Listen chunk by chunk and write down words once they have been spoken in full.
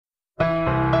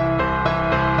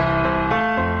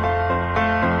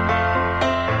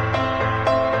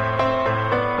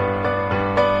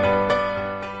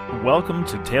welcome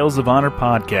to Tales of Honor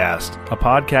Podcast, a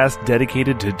podcast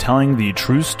dedicated to telling the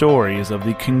true stories of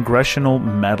the Congressional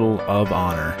Medal of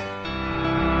Honor.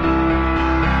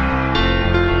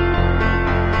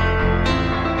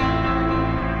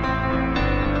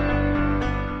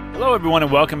 Hello everyone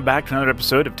and welcome back to another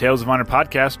episode of Tales of Honor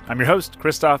Podcast. I'm your host,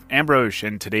 Christoph Ambrose,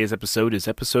 and today's episode is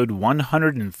episode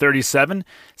 137.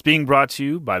 It's being brought to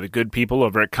you by the good people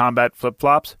over at Combat Flip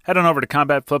Flops. Head on over to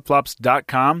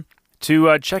combatflipflops.com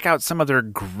to check out some of their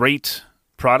great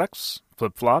products,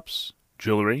 flip-flops,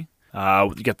 jewelry.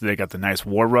 They got the nice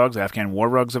war rugs, Afghan war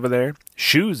rugs over there.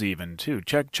 Shoes even, too.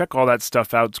 Check all that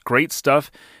stuff out. It's great stuff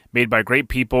made by great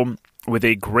people with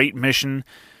a great mission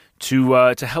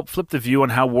to help flip the view on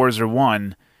how wars are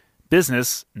won.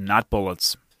 Business, not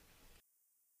bullets.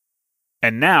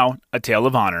 And now, a tale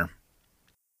of honor.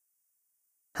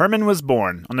 Herman was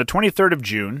born on the 23rd of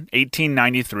June,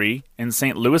 1893, in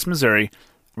St. Louis, Missouri,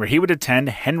 where he would attend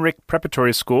Henrick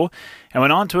Preparatory School and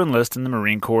went on to enlist in the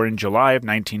Marine Corps in July of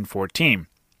 1914.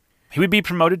 He would be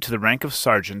promoted to the rank of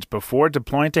sergeant before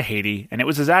deploying to Haiti, and it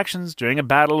was his actions during a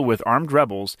battle with armed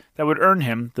rebels that would earn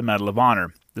him the Medal of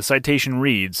Honor. The citation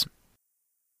reads,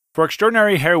 "For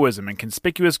extraordinary heroism and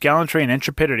conspicuous gallantry and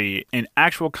intrepidity in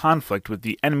actual conflict with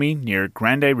the enemy near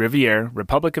Grande Riviere,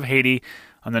 Republic of Haiti,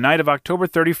 on the night of October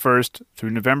 31st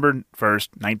through November 1st,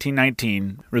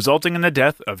 1919, resulting in the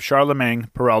death of Charlemagne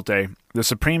Perrault, the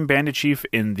supreme bandit chief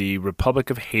in the Republic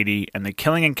of Haiti, and the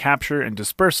killing and capture and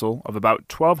dispersal of about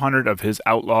 1,200 of his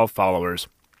outlaw followers."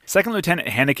 Second Lieutenant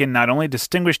Hanneken not only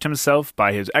distinguished himself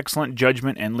by his excellent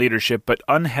judgment and leadership, but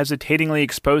unhesitatingly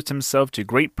exposed himself to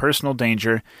great personal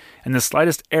danger, and the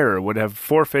slightest error would have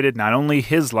forfeited not only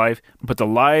his life, but the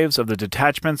lives of the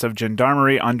detachments of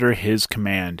gendarmerie under his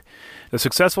command. The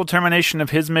successful termination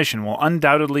of his mission will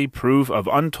undoubtedly prove of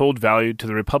untold value to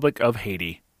the Republic of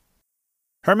Haiti.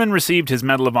 Herman received his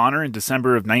Medal of Honor in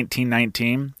December of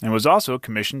 1919, and was also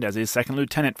commissioned as a second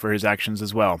lieutenant for his actions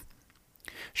as well.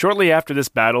 Shortly after this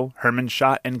battle, Herman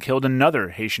shot and killed another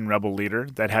Haitian rebel leader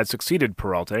that had succeeded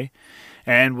Perrault,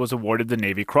 and was awarded the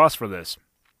Navy Cross for this.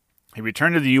 He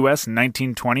returned to the U.S. in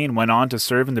 1920 and went on to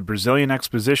serve in the Brazilian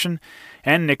Exposition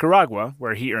and Nicaragua,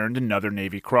 where he earned another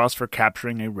Navy Cross for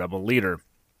capturing a rebel leader.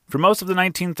 For most of the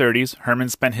 1930s, Herman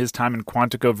spent his time in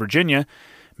Quantico, Virginia,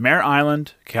 Mare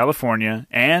Island, California,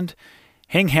 and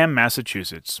Hingham,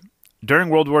 Massachusetts. During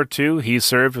World War II, he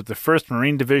served with the 1st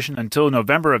Marine Division until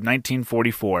November of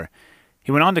 1944.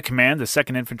 He went on to command the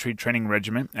 2nd Infantry Training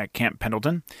Regiment at Camp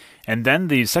Pendleton, and then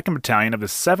the 2nd Battalion of the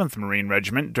 7th Marine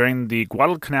Regiment during the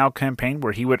Guadalcanal Campaign,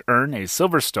 where he would earn a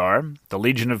Silver Star, the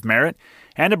Legion of Merit,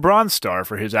 and a Bronze Star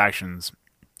for his actions.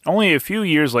 Only a few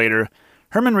years later,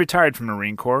 Herman retired from the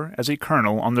Marine Corps as a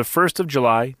colonel on the 1st of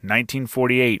July,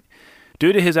 1948.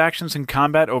 Due to his actions in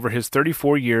combat over his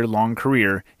 34-year-long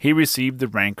career, he received the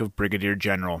rank of Brigadier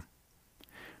General.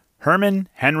 Herman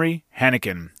Henry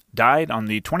Hanneken died on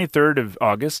the 23rd of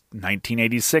August,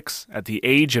 1986, at the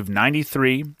age of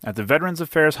 93 at the Veterans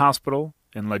Affairs Hospital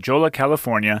in La Jolla,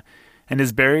 California, and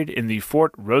is buried in the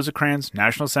Fort Rosecrans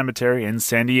National Cemetery in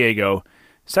San Diego,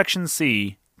 Section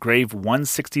C, Grave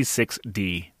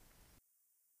 166D.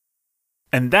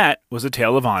 And that was a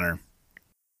Tale of Honor.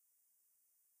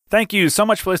 Thank you so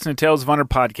much for listening to Tales of Honor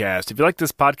Podcast. If you like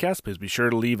this podcast, please be sure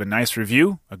to leave a nice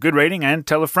review, a good rating, and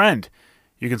tell a friend.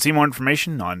 You can see more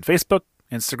information on Facebook,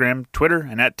 Instagram, Twitter,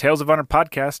 and at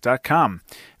talesofhonorpodcast.com.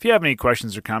 If you have any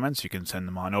questions or comments, you can send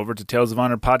them on over to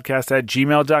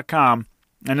talesofhonorpodcast@gmail.com.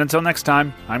 And until next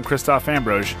time, I'm Christoph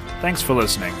Ambrose. Thanks for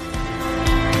listening.